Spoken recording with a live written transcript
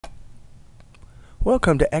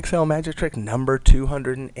Welcome to Excel Magic Trick number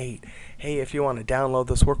 208. Hey, if you want to download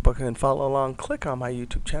this workbook and follow along, click on my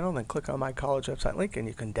YouTube channel, then click on my college website link, and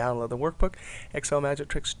you can download the workbook, Excel Magic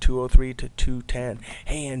Tricks 203 to 210.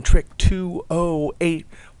 Hey, in trick 208,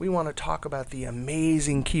 we want to talk about the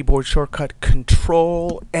amazing keyboard shortcut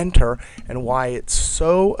Ctrl Enter and why it's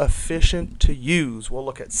so efficient to use. We'll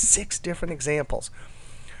look at 6 different examples.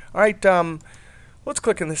 All right, let's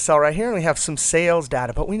click in this cell right here, and we have some sales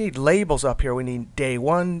data, but we need labels up here. We need day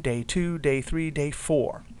 1, day 2, day 3, day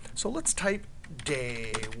 4. So let's type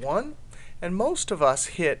day 1, and most of us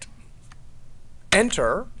hit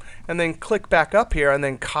Enter, and then click back up here, and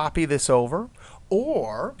then copy this over,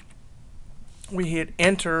 or we hit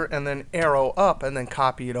Enter and then arrow up and then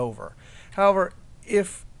copy it over. However,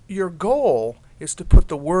 if your goal is to put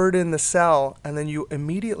the word in the cell and then you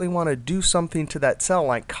immediately want to do something to that cell,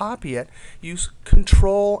 like copy it, use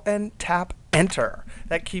Control and tap Enter.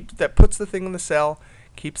 That puts the thing in the cell,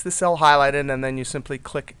 keeps the cell highlighted, and then you simply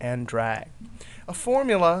click and drag. A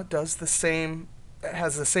formula does the same,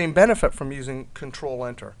 has the same benefit from using Control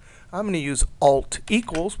Enter. I'm going to use Alt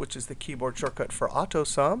equals, which is the keyboard shortcut for auto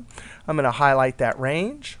sum. I'm going to highlight that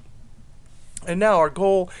range. And now our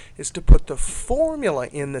goal is to put the formula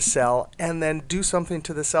in the cell and then do something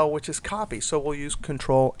to the cell, which is copy. So we'll use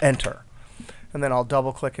Control Enter. And then I'll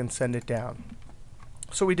double click and send it down.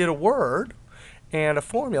 So we did a word and a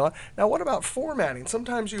formula. Now what about formatting?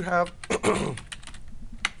 Sometimes you have,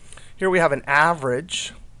 here we have an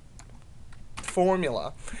average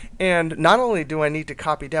formula. And not only do I need to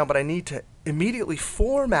copy down, but I need to immediately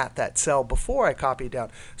format that cell before I copy it down.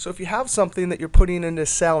 So if you have something that you're putting in this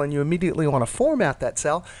cell and you immediately want to format that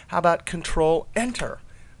cell, how about Control Enter?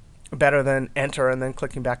 Better than Enter and then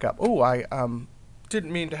clicking back up. Oh, I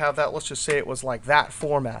didn't mean to have that. Let's just say it was like that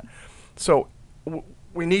format. So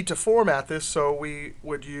we need to format this, so we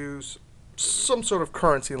would use some sort of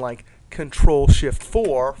currency like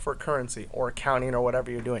Control-Shift-4 for currency or accounting or whatever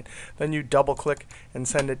you're doing. Then you double click and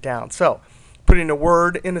send it down. So putting a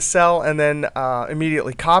word in a cell and then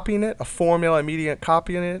immediately copying it, a formula, immediate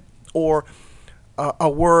copying it, or a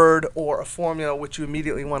word or a formula which you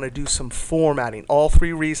immediately want to do some formatting. All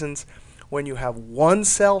 3 reasons when you have one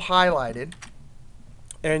cell highlighted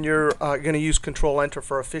and you're going to use Control Enter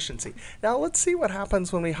for efficiency. Now let's see what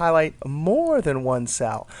happens when we highlight more than one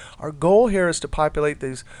cell. Our goal here is to populate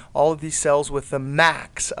all of these cells with the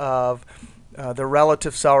max of the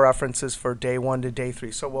relative cell references for day 1 to day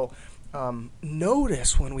 3. So we'll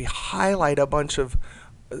notice when we highlight a bunch of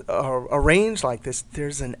a range like this,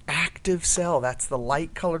 there's an active cell. That's the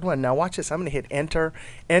light colored one. Now watch this. I'm going to hit Enter,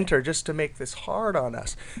 Enter, just to make this hard on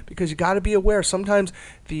us, because you got to be aware sometimes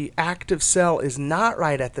the active cell is not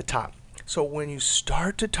right at the top. So when you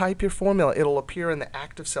start to type your formula, it'll appear in the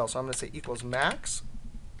active cell. So I'm going to say equals max.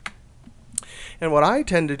 And what I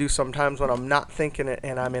tend to do sometimes when I'm not thinking it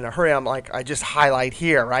and I'm in a hurry, I'm like, I just highlight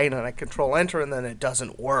here, right? And I Control Enter, and then it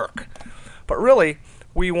doesn't work. But really,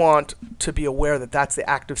 we want to be aware that that's the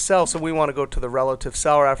active cell, so we want to go to the relative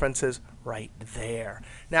cell references right there.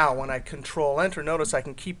 Now, when I Control Enter, notice I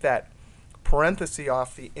can keep that parenthesis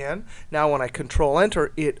off the end. Now, when I Control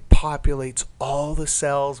Enter, it populates all the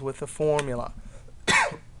cells with the formula.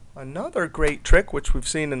 Another great trick, which we've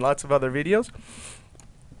seen in lots of other videos,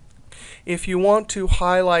 if you want to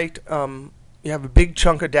highlight, you have a big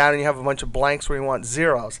chunk of data and you have a bunch of blanks where you want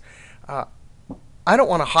zeros. I don't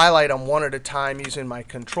want to highlight them one at a time using my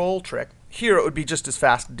control trick. Here it would be just as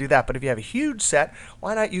fast to do that, but if you have a huge set,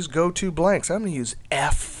 why not use go to blanks? I'm going to use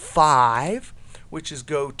F5, which is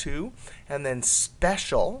go to, and then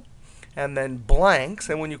special, and then blanks.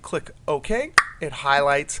 And when you click OK, it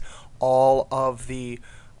highlights all of the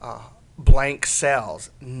blank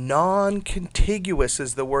cells. Non-contiguous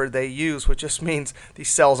is the word they use, which just means these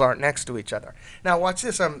cells aren't next to each other. Now watch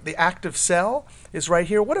this. The active cell is right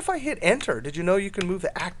here. What if I hit Enter? Did you know you can move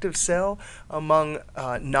the active cell among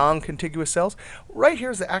non-contiguous cells? Right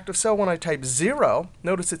here is the active cell. When I type 0,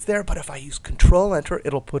 notice it's there, but if I use Control Enter,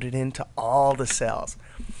 it'll put it into all the cells.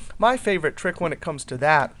 My favorite trick when it comes to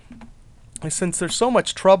that, since there's so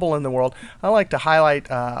much trouble in the world, I like to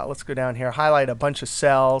highlight, let's go down here, highlight a bunch of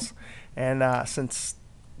cells. And since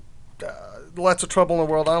lots of trouble in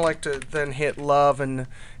the world, I like to then hit love and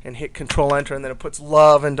hit Control Enter, and then it puts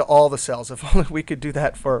love into all the cells. If only we could do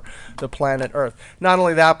that for the planet Earth. Not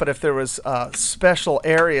only that, but if there was special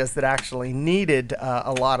areas that actually needed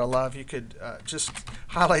a lot of love, you could just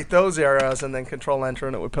highlight those areas and then Control Enter,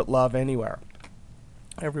 and it would put love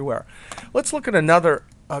everywhere. Let's look at another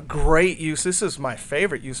great use. This is my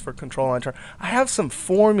favorite use for Control Enter. I have some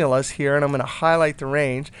formulas here, and I'm going to highlight the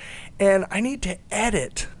range, and I need to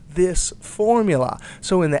edit this formula.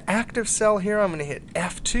 So in the active cell here, I'm going to hit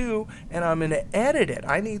F2 and I'm going to edit it.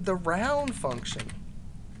 I need the round function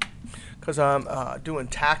because I'm doing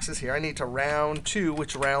taxes here. I need to round to,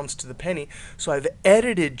 which rounds to the penny. So I've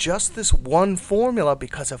edited just this one formula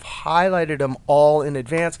because I've highlighted them all in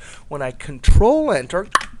advance. When I Control Enter,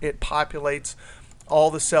 it populates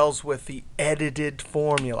all the cells with the edited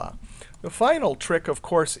formula. The final trick, of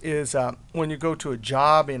course, is when you go to a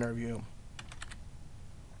job interview.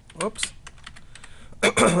 Whoops.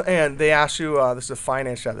 And they ask you, this is a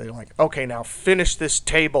finance job. They're like, okay, now finish this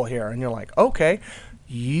table here. And you're like, okay.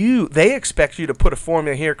 They expect you to put a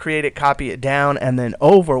formula here, create it, copy it down, and then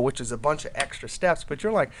over, which is a bunch of extra steps. But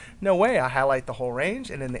you're like, no way. I highlight the whole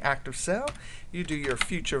range. And in the active cell, you do your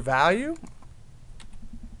future value.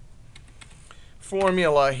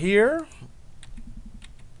 Formula here.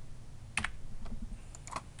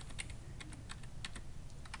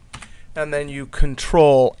 And then you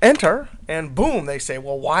Control Enter, and boom, they say,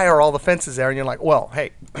 well, why are all the fences there? And you're like, well,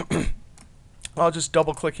 hey, I'll just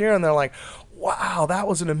double click here. And they're like, wow, that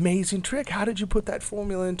was an amazing trick. How did you put that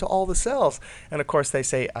formula into all the cells? And of course, they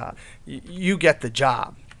say, you get the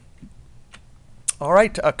job. All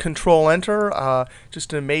right, Control Enter,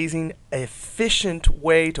 just an amazing, efficient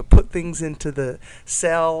way to put things into the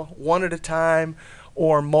cell one at a time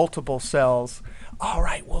or multiple cells. All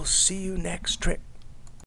right, we'll see you next trick.